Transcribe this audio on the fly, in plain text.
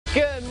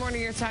Good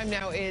morning. Your time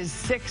now is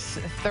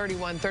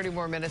 6:31, 30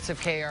 more minutes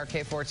of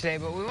KARK for today.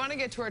 But we want to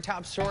get to our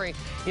top story.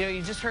 You know,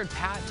 you just heard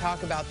Pat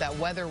talk about that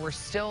weather. We're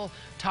still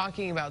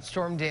talking about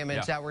storm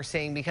damage that we're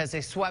seeing because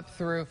they swept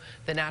through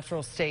the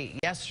natural state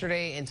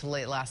yesterday into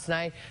late last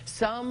night.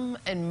 Some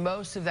and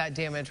most of that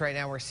damage right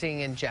now we're seeing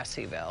in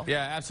Jessieville.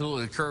 Yeah,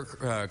 absolutely.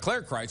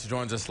 Claire Kreitz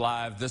joins us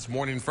live this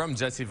morning from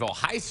Jessieville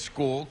High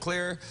School.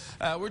 Claire,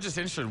 we're just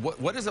interested.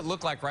 What does it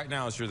look like right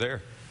now as you're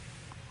there?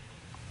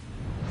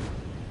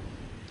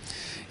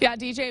 Yeah,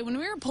 DJ, when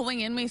we were pulling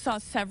in, we saw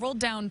several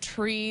downed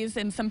trees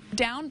and some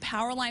down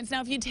power lines.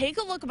 Now, if you take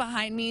a look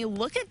behind me,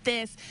 look at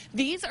this.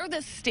 These are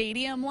the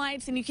stadium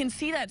lights, and you can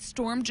see that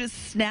storm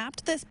just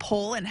snapped this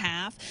pole in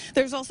half.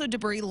 There's also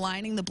debris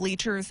lining the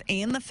bleachers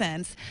and the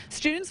fence.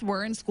 Students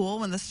were in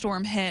school when the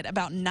storm hit.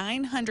 About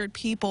 900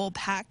 people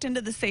packed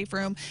into the safe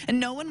room, and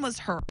no one was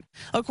hurt.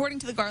 According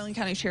to the Garland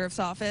County Sheriff's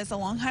Office,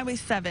 along Highway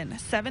 7,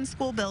 7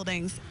 school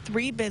buildings,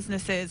 3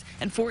 businesses,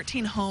 and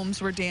 14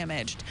 homes were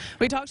damaged.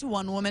 We talked to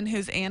one woman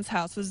whose aunt's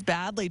house was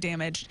badly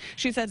damaged.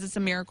 She says it's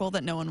a miracle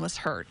that no one was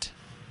hurt.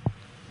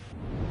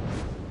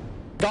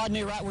 God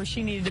knew right where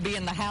she needed to be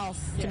in the house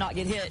to not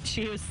get hit.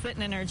 She was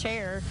sitting in her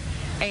chair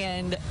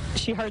and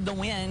she heard the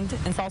wind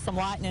and saw some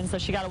lightning, so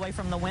she got away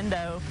from the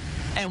window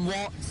and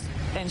walked,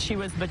 and she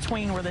was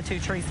between where the 2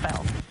 trees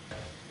fell.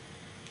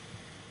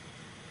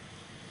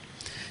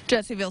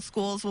 Jessieville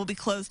schools will be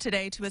closed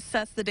today to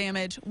assess the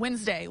damage.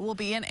 Wednesday will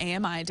be an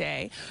AMI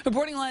day.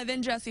 Reporting live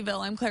in Jessieville,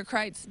 I'm Claire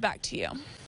Kreitz. Back to you.